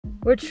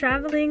We're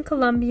traveling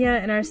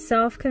Colombia in our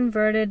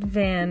self-converted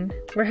van.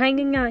 We're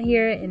hanging out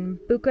here in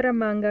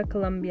Bucaramanga,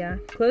 Colombia,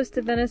 close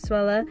to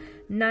Venezuela,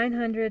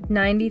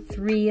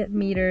 993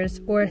 meters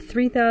or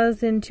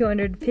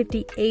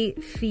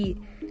 3,258 feet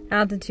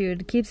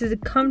altitude. Keeps us a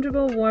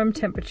comfortable warm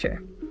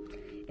temperature.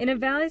 In a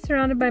valley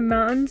surrounded by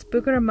mountains,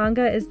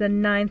 Bucaramanga is the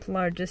 9th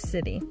largest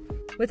city,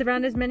 with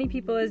around as many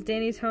people as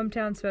Danny's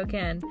hometown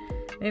Spokane.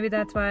 Maybe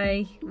that's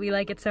why we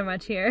like it so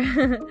much here.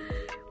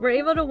 We're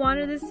able to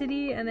wander the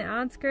city and the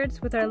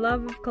outskirts with our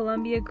love of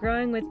Colombia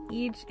growing with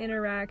each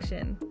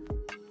interaction.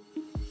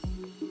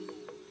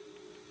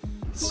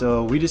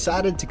 So we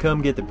decided to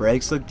come get the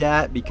brakes looked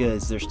at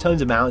because there's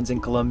tons of mountains in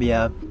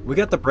Colombia. We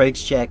got the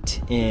brakes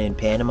checked in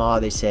Panama.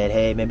 They said,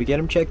 hey, maybe get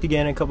them checked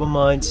again in a couple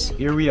months.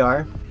 Here we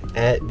are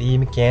at the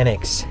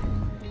mechanics.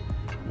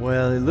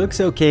 Well, it looks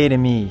okay to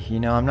me.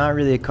 You know, I'm not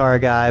really a car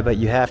guy, but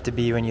you have to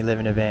be when you live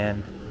in a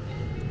van.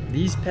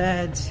 These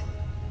pads,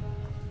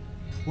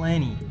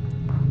 plenty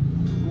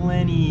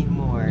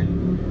more.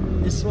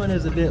 This one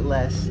is a bit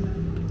less.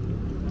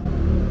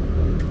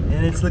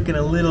 And it's looking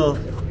a little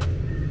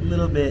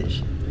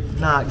bit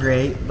not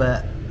great,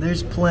 but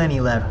there's plenty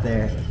left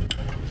there.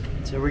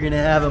 So we're gonna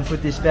have them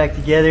put this back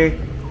together.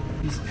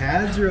 These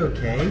pads are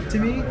okay to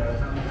me.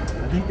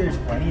 I think there's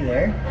plenty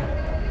there.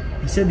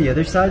 He said the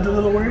other side's a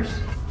little worse.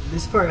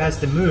 This part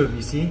has to move,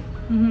 you see?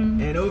 Mm-hmm.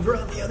 And over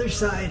on the other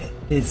side,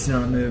 it's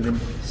not moving.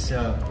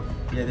 So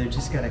yeah, they're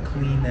just gotta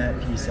clean that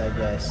piece, I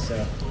guess.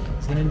 So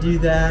it's gonna do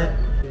that.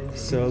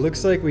 So it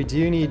looks like we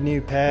do need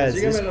new pads.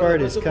 This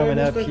part is coming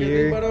up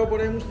here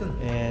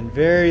and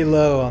very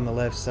low on the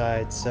left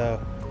side. So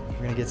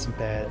we're gonna get some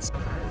pads.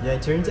 Yeah,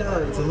 it turns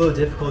out it's a little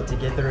difficult to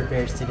get the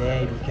repairs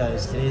today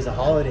because today's a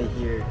holiday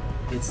here.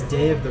 It's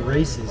Day of the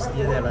Races,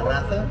 Dia de la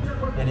Raza,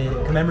 and it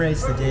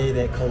commemorates the day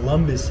that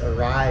Columbus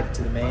arrived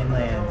to the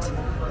mainland.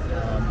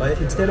 But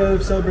instead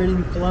of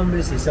celebrating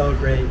Columbus, they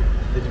celebrate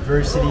the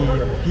diversity of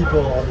the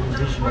people, all the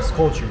indigenous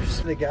cultures.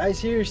 The guys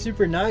here are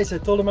super nice. I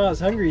told him I was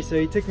hungry, so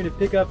he took me to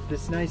pick up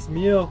this nice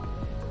meal,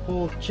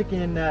 whole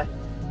chicken,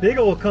 big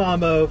old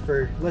combo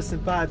for less than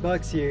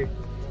 $5 here.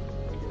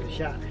 Give it a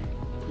shot.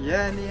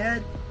 Yeah, and they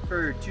had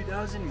for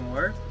 2,000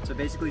 more, so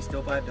basically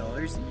still $5,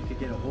 you could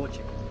get a whole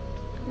chicken.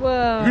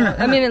 Whoa.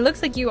 I mean, it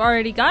looks like you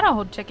already got a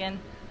whole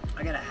chicken.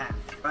 I got a half.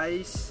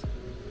 Rice,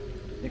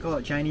 they call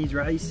it Chinese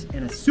rice,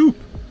 and a soup.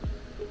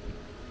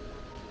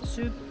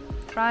 Soup,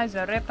 fries,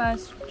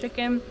 arepas,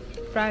 chicken,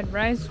 fried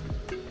rice,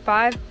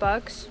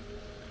 $5.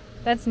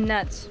 That's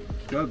nuts.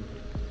 Good.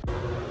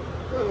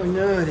 Oh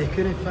no, they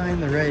couldn't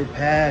find the right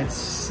pads,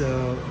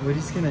 so what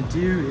he's gonna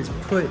do is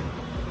put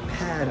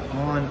pad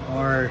on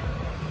our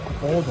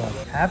old one.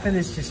 Half of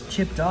this just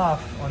chipped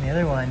off on the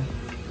other one,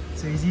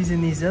 so he's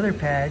using these other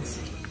pads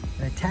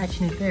and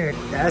attaching it there.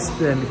 Ask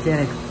the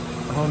mechanic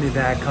homie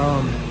back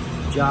home,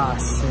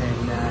 Joss,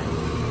 and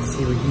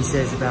see what he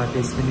says about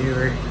this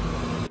maneuver.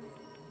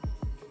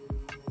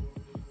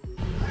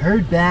 I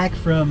heard back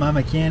from my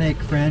mechanic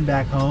friend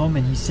back home,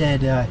 and he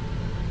said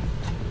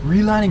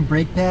relining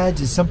brake pads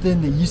is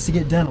something that used to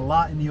get done a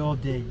lot in the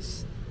old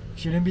days.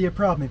 Shouldn't be a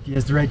problem if he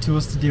has the right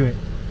tools to do it.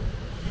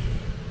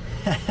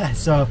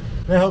 So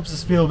that helps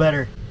us feel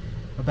better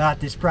about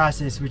this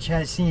process, which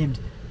has seemed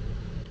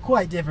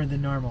quite different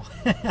than normal.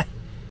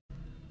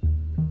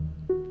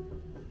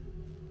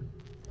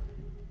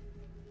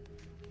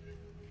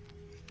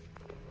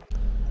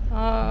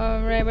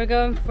 Alright, we're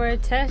going for a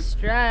test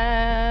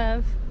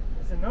drive.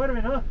 Es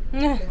enorme, ¿no?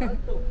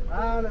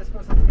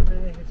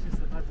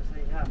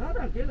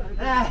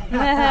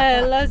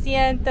 Lo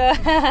siento.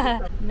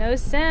 No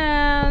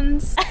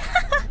sounds.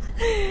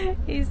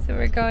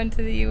 We're going to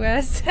the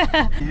US.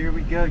 Here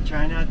we go,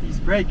 trying out these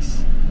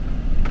brakes.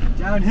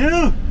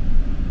 Downhill.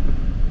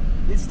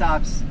 It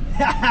stops.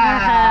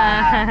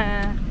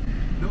 The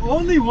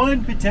only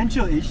one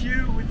potential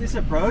issue with this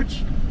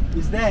approach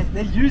is that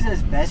they use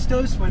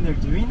asbestos when they're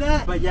doing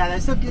that. But yeah,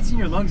 that stuff gets in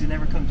your lungs and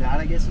never comes out,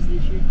 I guess is the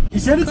issue. He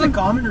said it's a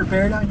common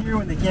repair down here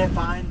when they can't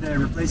find the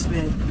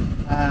replacement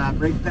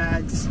brake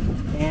pads,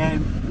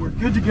 and we're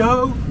good to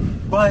go.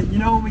 But you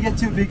know, when we get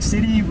to a big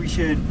city, we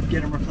should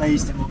get them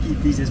replaced, and we'll keep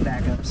these as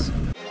backups.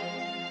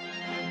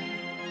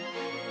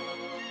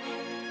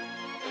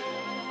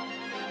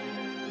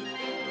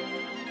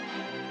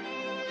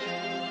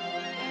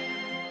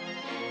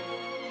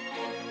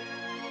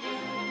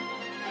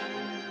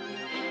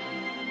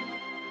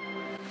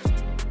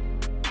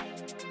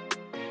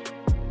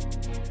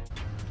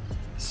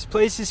 This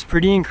place is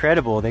pretty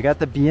incredible. They got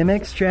the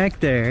BMX track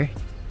there,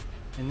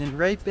 and then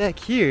right back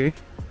here,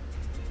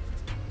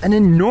 an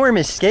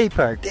enormous skate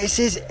park. This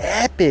is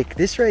epic.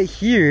 This right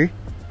here,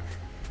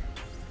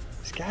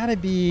 it's gotta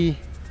be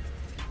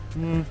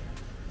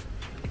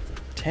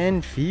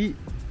 10 feet,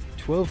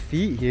 12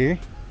 feet here.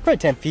 Probably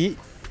 10 feet.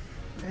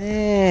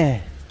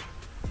 Man.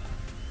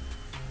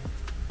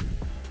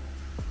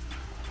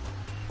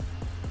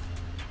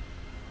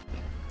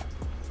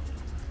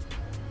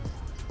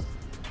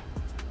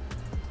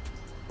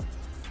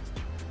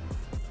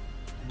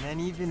 And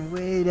even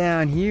way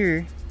down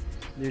here,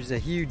 there's a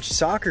huge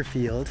soccer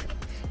field,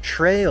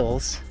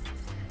 trails,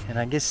 And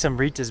I guess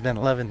Sombrita's been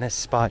loving this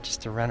spot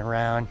just to run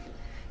around,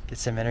 get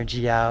some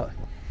energy out.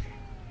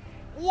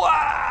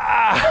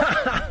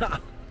 Wow!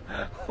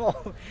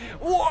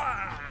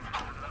 Wow!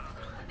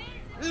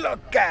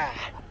 Look-a!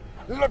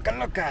 Look-a,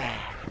 look-a!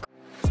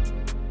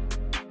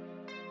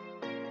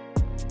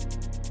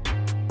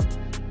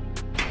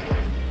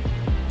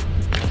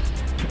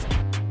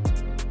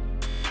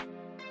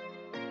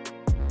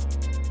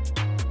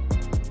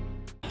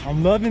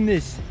 I'm loving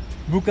this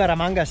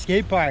Bucaramanga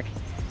skate park.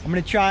 I'm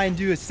gonna try and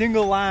do a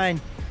single line,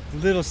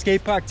 little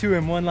skate park tour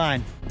in one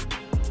line.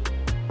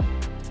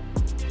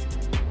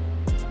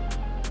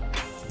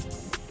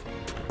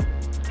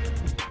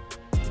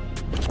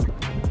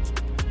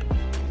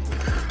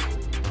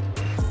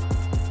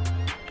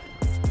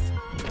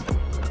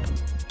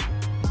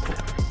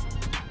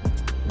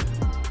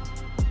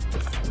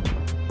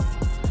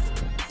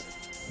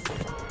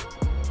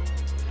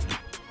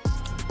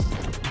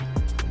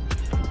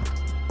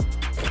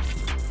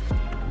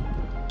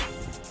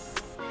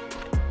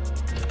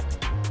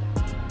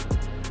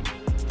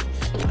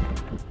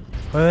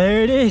 Well,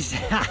 there it is.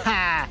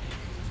 I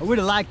would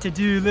have liked to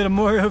do a little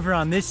more over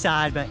on this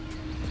side, but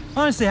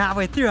honestly,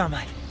 halfway through, I'm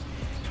like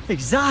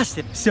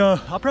exhausted. So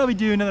I'll probably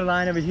do another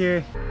line over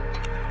here.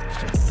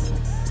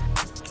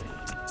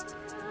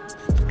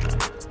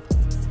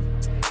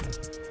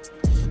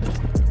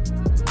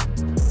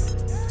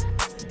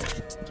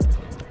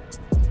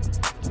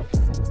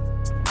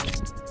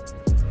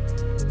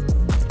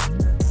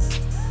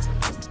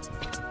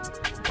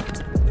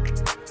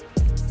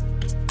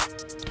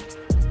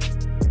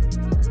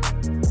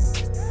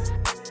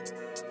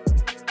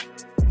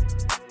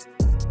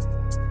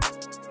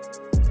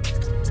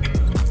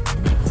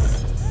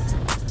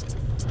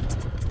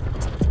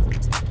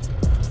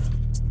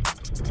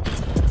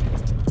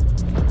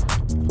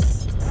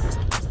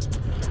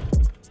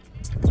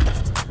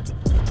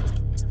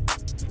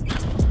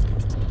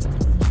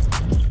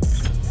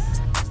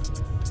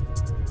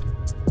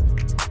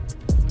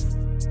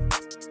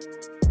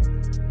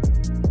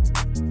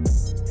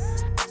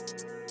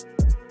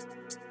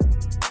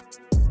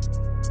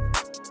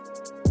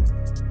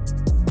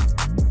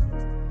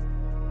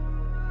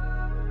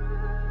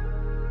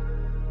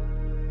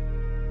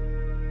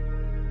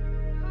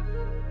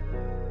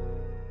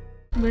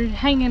 We're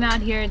hanging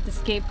out here at the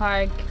skate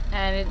park,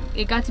 and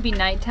it got to be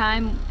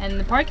nighttime, and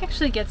the park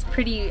actually gets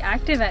pretty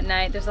active at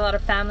night. There's a lot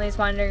of families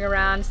wandering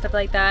around, stuff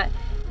like that.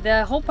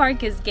 The whole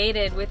park is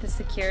gated with the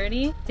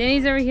security.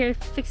 Danny's over here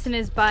fixing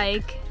his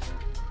bike,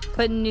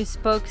 putting new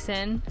spokes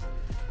in.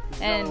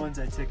 These are the ones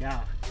I took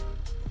out.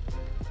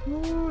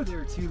 Ooh, they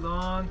were too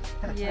long.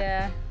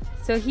 Yeah,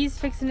 so he's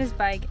fixing his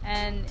bike,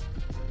 and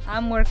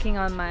I'm working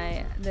on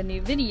the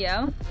new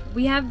video.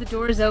 We have the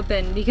doors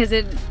open because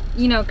it,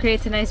 you know,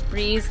 creates a nice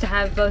breeze to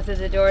have both of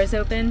the doors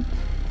open.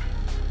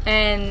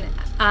 And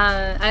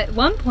at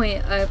one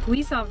point, a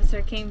police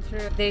officer came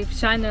through. They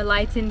shined their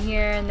lights in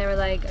here, and they were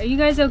like, "Are you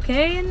guys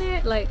okay in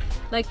there?" Like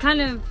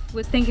kind of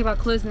was thinking about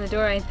closing the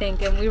door, I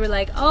think. And we were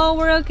like, "Oh,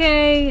 we're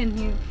okay."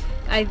 And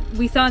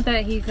we thought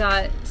that he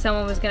thought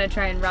someone was gonna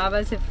try and rob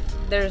us if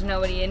there's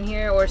nobody in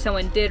here, or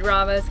someone did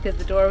rob us because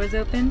the door was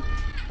open.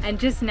 And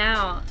just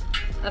now,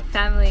 a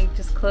family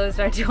just closed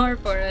our door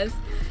for us.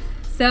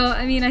 So,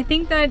 I mean, I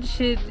think that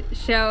should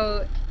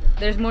show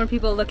there's more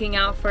people looking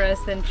out for us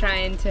than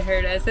trying to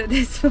hurt us at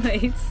this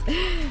place,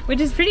 which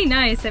is pretty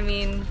nice. I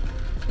mean,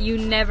 you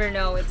never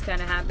know what's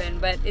gonna happen,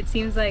 but it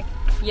seems like,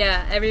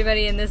 yeah,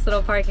 everybody in this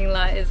little parking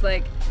lot is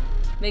like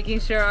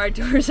making sure our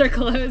doors are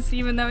closed,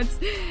 even though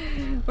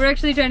we're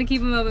actually trying to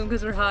keep them open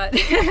because we're hot.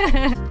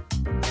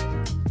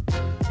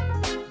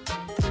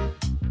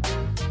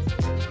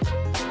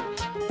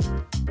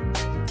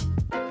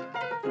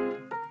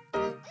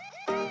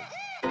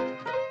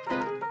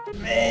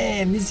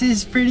 Man, this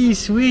is pretty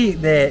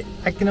sweet that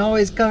I can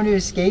always come to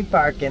a skate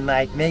park and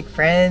like make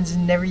friends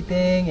and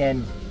everything.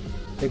 And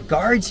the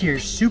guards here are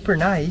super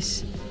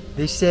nice.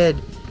 They said,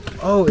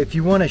 oh, if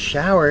you want to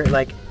shower,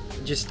 like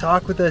just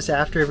talk with us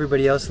after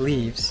everybody else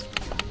leaves.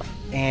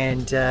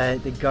 And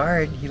the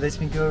guard, he lets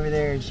me go over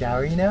there and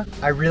shower, you know?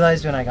 I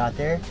realized when I got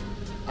there,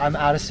 I'm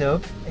out of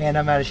soap and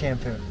I'm out of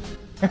shampoo.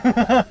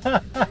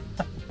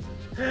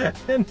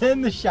 And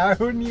then the shower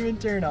wouldn't even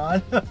turn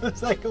on. I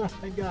was like, oh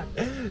my god.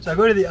 So I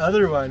go to the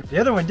other one. The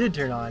other one did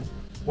turn on.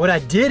 What I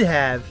did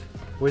have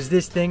was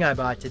this thing I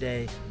bought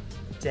today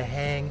to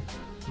hang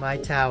my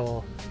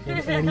towel in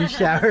any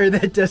shower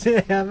that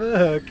doesn't have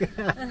a hook.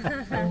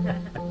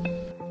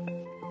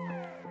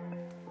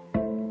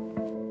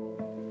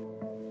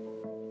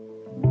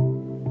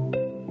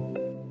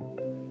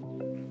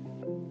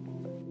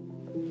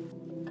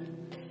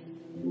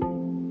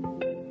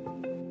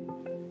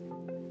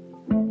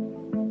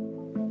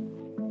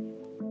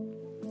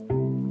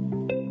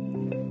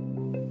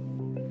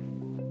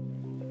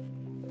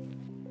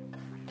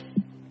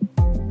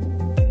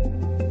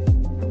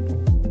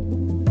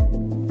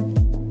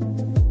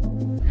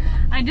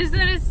 I just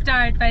want to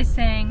start by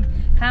saying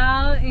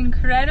how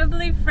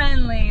incredibly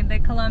friendly the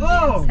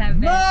Colombians have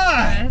been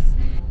to us.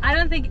 I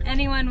don't think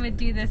anyone would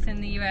do this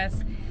in the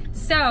US.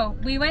 So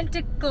we went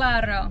to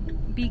Claro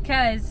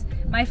because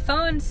my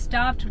phone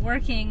stopped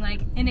working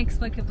like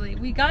inexplicably.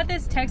 We got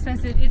this text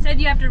message. It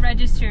said you have to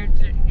register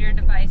your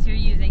device you're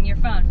using, your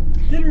phone.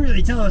 Didn't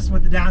really tell us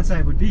what the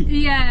downside would be.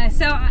 Yeah,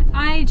 so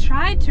I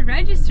tried to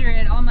register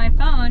it on my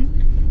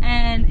phone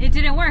and it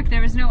didn't work.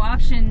 There was no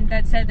option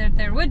that said that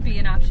there would be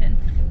an option.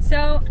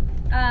 So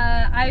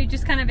I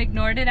just kind of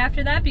ignored it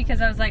after that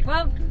because I was like,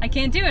 well, I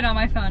can't do it on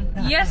my phone.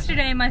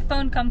 Yesterday, my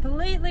phone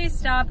completely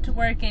stopped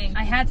working.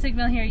 I had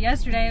signal here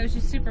yesterday. It was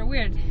just super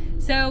weird.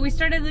 So we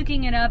started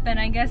looking it up, and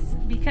I guess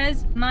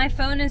because my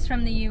phone is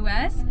from the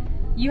US,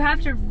 you have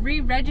to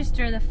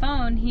re-register the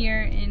phone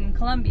here in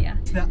Colombia.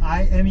 The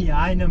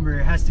IMEI number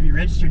has to be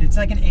registered. It's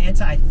like an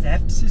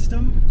anti-theft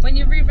system. When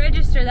you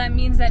re-register, that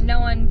means that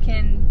no one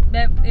can,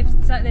 that if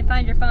they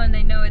find your phone,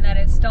 they know that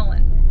it's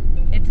stolen.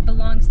 It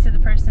belongs to the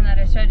person that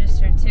it's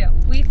registered to.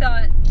 We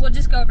thought, we'll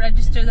just go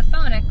register the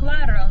phone at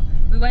Claro.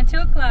 We went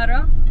to a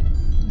Claro.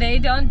 They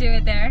don't do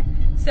it there.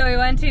 So we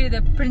went to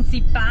the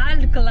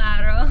Principal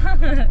Claro.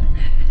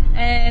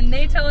 And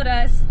they told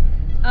us,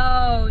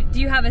 oh, do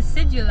you have a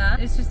cedula?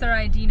 It's just our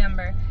ID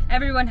number.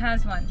 Everyone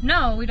has one.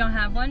 No, we don't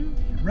have one.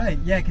 Right,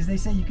 yeah, because they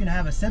say you can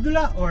have a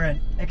cedula or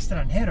an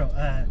extranjero,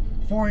 a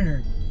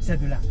foreigner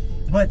cedula.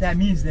 But that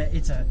means that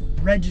it's a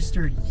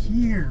registered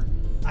here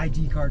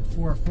ID card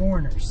for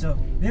foreigners. So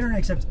they don't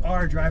accept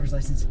our driver's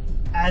license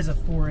as a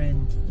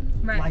foreign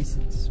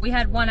license. We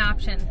had one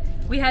option.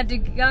 We had to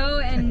go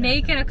and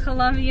make a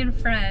Colombian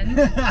friend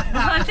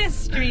on the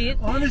street.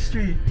 On the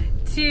street.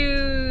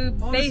 To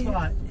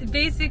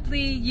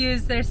basically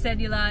use their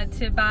cedula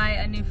to buy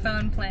a new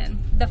phone plan.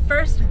 The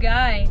first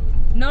guy,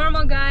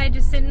 normal guy,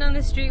 just sitting on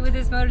the street with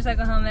his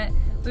motorcycle helmet,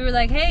 we were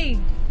like, hey,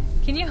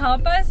 can you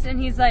help us? And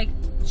he's like,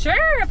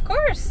 sure, of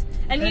course.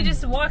 And he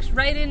just walks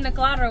right into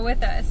Claro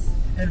with us.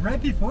 And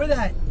right before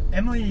that,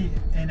 Emily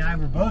and I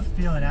were both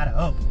feeling out of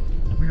hope.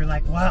 We were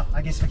like, well,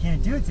 I guess we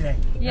can't do it today.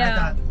 Yeah. And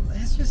I thought,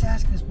 let's just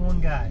ask this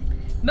one guy.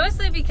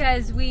 Mostly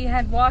because we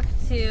had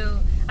walked to,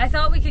 I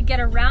thought we could get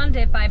around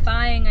it by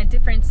buying a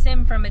different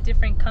SIM from a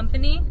different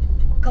company.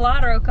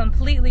 Claro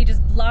completely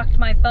just blocked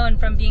my phone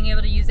from being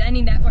able to use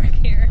any network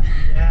here.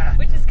 Yeah.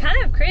 Which is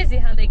kind of crazy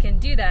how they can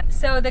do that.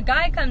 So the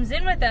guy comes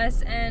in with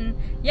us and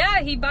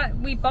yeah,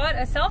 we bought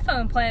a cell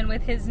phone plan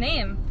with his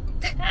name.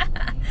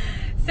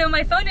 So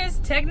my phone is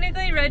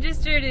technically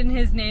registered in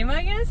his name,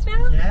 I guess,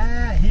 now?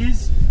 Yeah,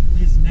 his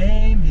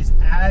name, his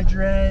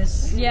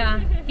address. Yeah,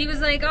 he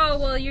was like, oh,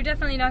 well, you're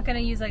definitely not going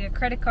to use like a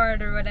credit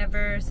card or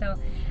whatever. So,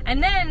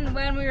 and then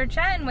when we were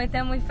chatting with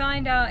him, we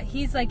find out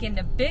he's like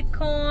into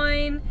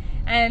Bitcoin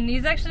and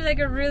he's actually like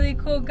a really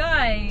cool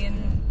guy.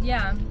 And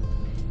yeah,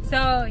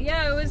 so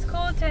yeah, it was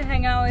cool to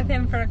hang out with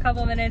him for a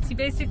couple minutes. He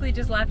basically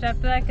just left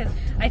after that because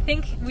I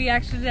think we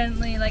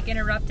accidentally like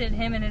interrupted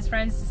him and his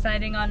friends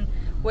deciding on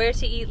where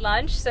to eat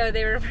lunch. So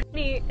they were,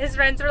 his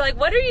friends were like,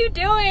 what are you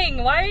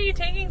doing? Why are you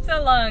taking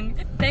so long?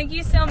 Thank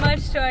you so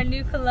much to our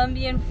new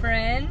Colombian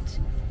friend.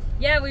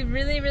 Yeah, we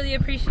really, really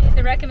appreciate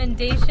the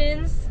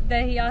recommendations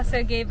that he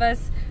also gave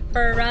us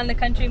for around the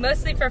country,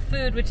 mostly for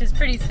food, which is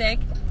pretty sick,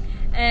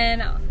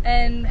 and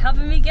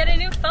helping me get a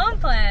new phone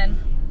plan.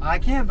 I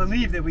can't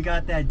believe that we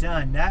got that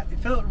done. It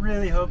felt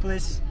really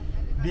hopeless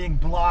being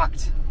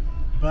blocked,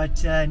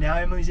 but now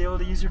Emily's able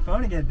to use her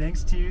phone again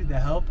thanks to the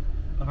help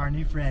of our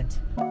new friend.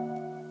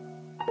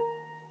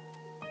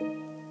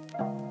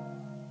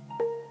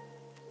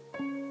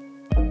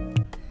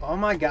 Oh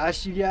my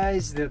gosh, you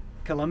guys, the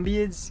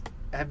Colombians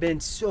have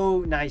been so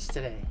nice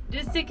today.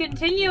 Just to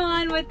continue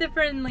on with the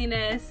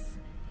friendliness,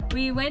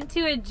 we went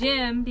to a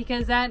gym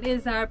because that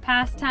is our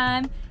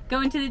pastime.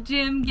 Going to the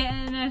gym,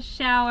 getting a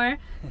shower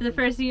for the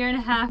first year and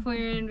a half we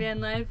were in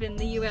van life in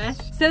the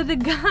US. So the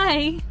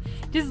guy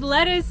just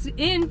let us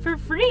in for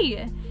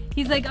free.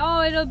 He's like,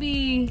 oh, it'll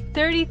be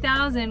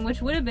 30,000,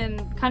 which would have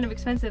been kind of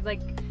expensive,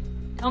 like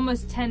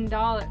almost $10.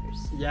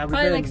 Yeah,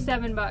 probably like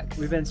 $7.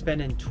 We've been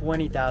spending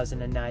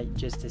 20,000 a night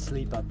just to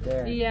sleep up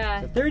there.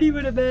 Yeah. So 30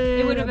 would have been.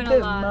 It would have been a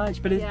bit a lot.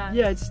 much, but yeah,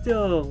 it's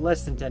still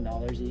less than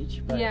 $10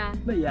 each. But yeah.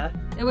 But yeah.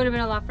 It would have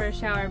been a lot for a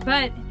shower,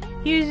 but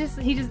he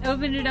just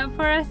opened it up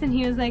for us and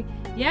he was like,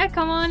 yeah,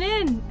 come on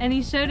in. And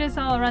he showed us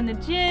all around the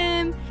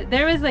gym.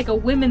 There was like a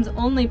women's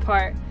only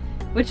part,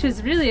 which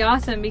was really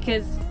awesome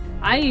because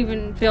I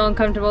even feel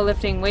uncomfortable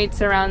lifting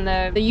weights around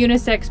the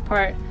unisex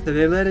part. So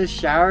they let us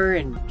shower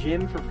and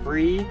gym for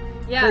free.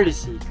 Yeah.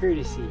 Courtesy,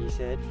 he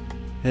said.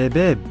 Hey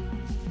babe,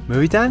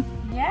 movie time?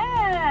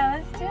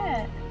 Yeah, let's do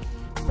it.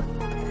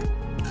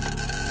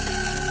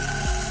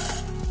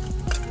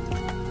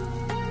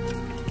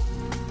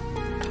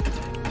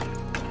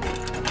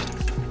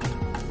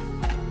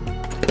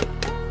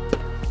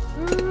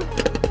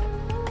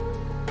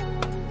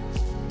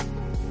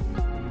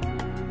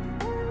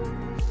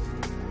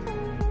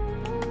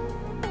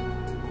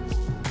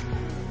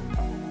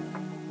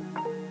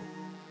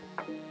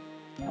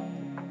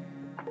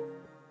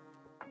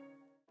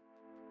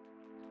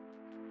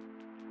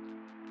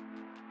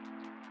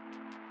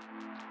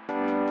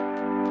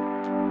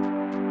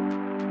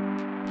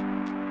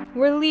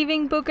 We're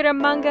leaving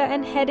Bucaramanga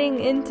and heading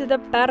into the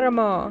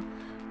Paramo.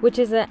 which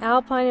is an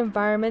alpine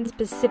environment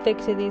specific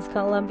to these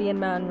Colombian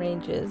mountain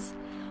ranges.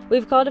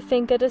 We've called a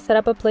finca to set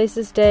up a place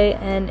to stay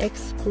and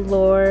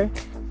explore.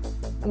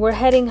 We're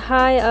heading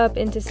high up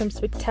into some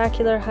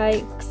spectacular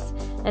hikes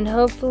and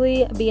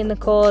hopefully be in the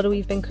cold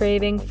we've been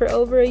craving for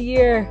over a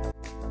year.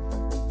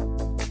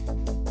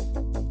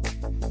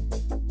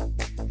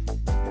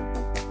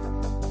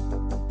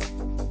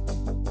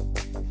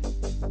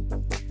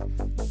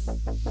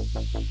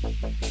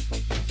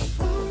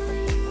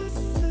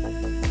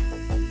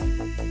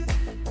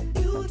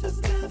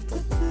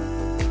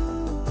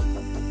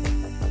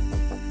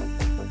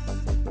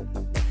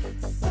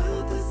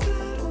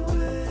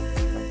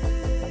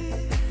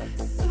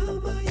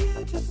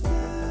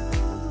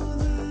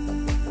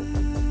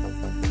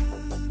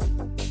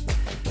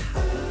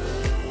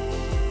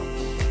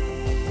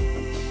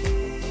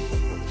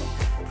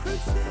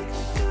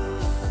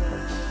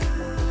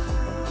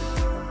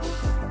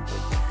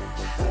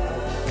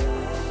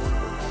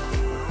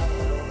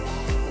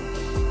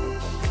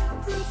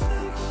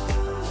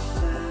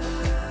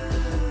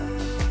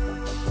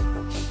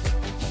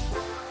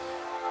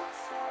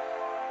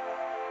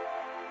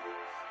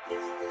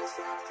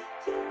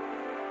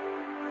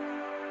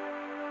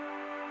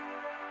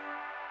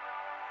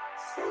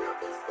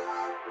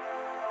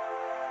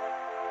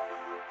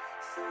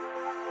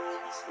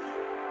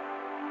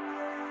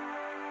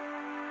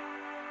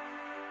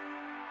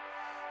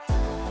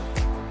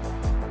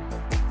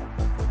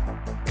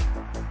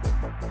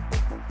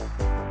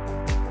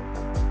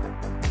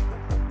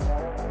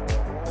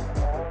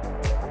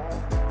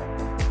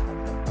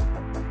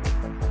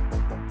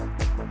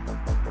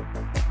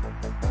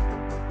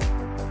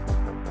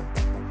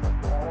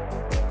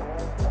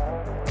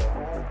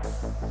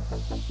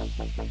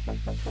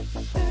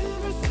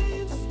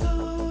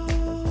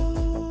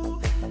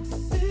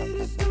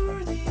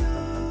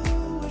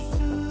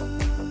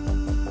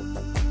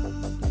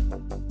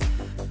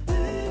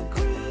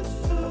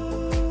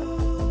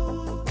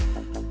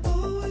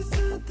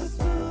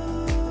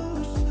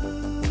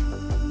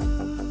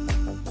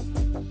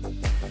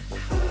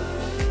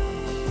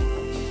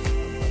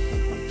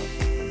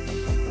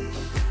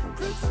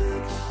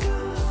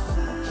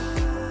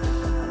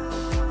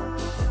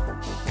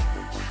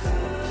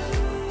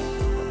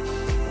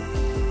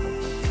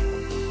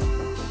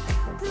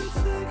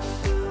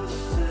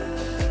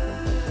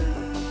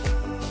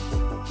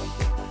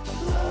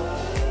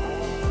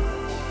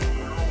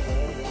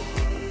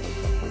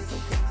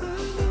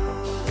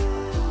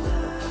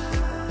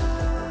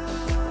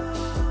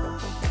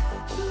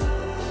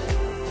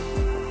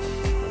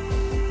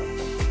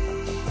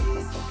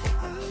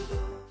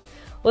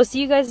 We'll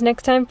see you guys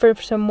next time for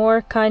some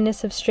more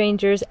kindness of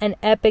strangers and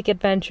epic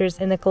adventures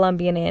in the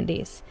Colombian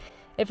Andes.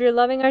 If you're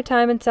loving our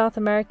time in South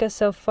America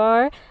so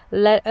far,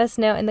 let us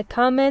know in the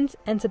comments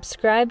and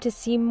subscribe to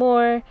see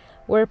more.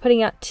 We're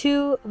putting out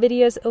 2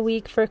 videos a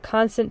week for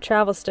constant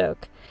travel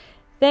stoke.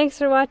 Thanks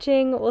for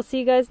watching. We'll see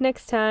you guys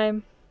next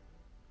time.